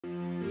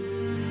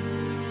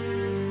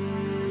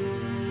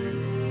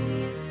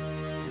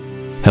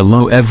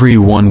Hello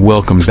everyone,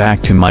 welcome back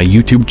to my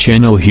YouTube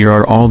channel. Here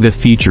are all the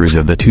features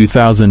of the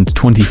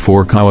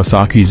 2024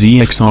 Kawasaki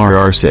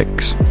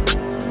ZXR6.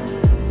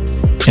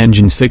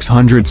 Engine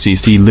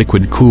 600cc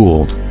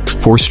liquid-cooled,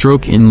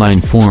 4-stroke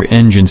inline-4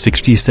 engine,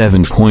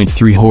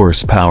 67.3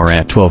 horsepower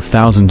at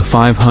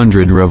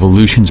 12,500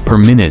 revolutions per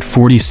minute,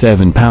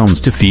 47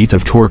 pounds-to-feet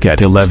of torque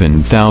at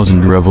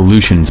 11,000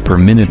 revolutions per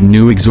minute.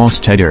 New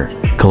exhaust header,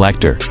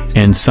 collector,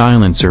 and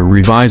silencer,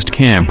 revised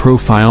cam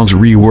profiles,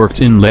 reworked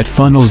inlet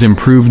funnels,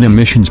 improved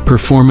emissions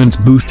performance,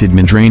 boosted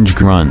mid-range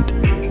grunt.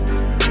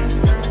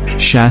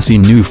 Chassis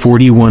new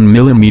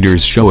 41mm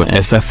Showa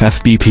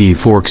SFF-BP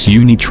forks,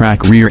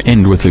 Uni-Trak rear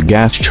end with a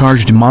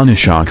gas-charged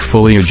monoshock,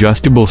 fully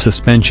adjustable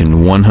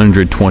suspension,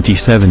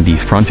 120/70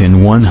 front and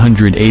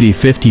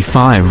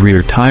 180/55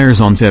 rear tires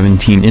on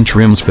 17-inch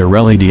rims,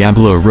 Pirelli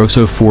Diablo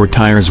Rosso 4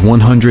 tires,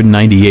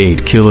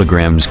 198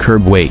 kg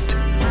curb weight.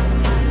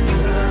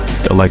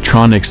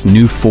 Electronics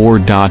new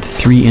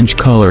 4.3-inch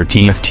color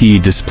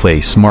TFT display,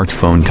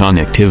 smartphone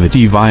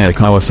connectivity via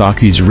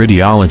Kawasaki's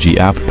Radiology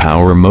app,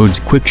 power modes,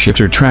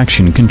 quick-shifter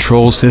traction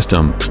control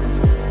system.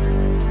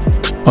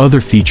 Other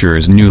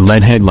features: new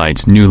LED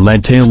headlights, new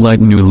LED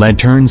taillight, new LED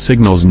turn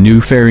signals, new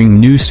fairing,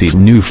 new seat,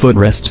 new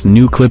footrests,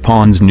 new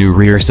clip-ons, new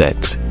rear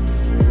sets.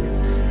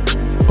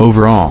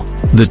 Overall,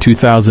 the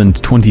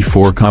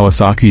 2024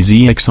 Kawasaki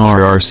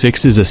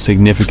ZXR6 is a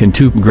significant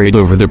upgrade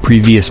over the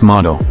previous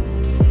model.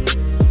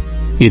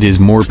 It is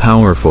more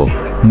powerful,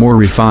 more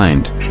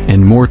refined,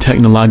 and more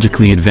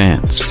technologically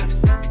advanced.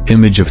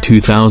 Image of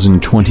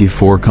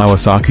 2024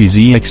 Kawasaki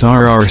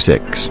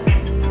ZXR6.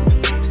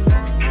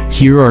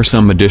 Here are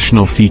some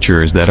additional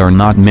features that are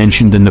not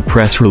mentioned in the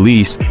press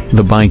release.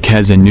 The bike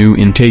has a new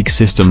intake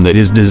system that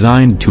is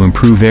designed to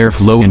improve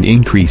airflow and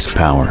increase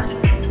power.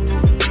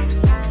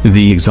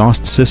 The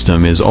exhaust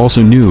system is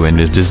also new and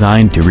is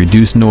designed to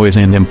reduce noise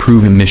and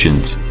improve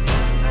emissions.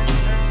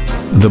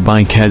 The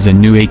bike has a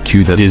new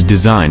ECU that is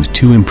designed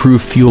to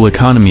improve fuel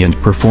economy and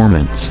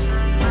performance.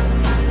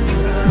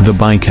 The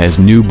bike has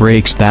new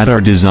brakes that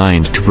are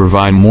designed to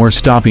provide more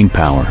stopping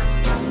power.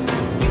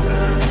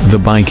 The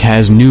bike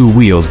has new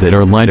wheels that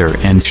are lighter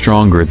and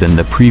stronger than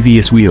the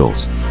previous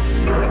wheels.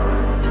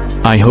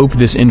 I hope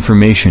this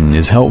information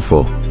is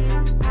helpful.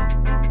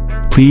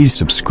 Please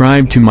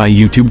subscribe to my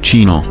YouTube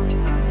channel.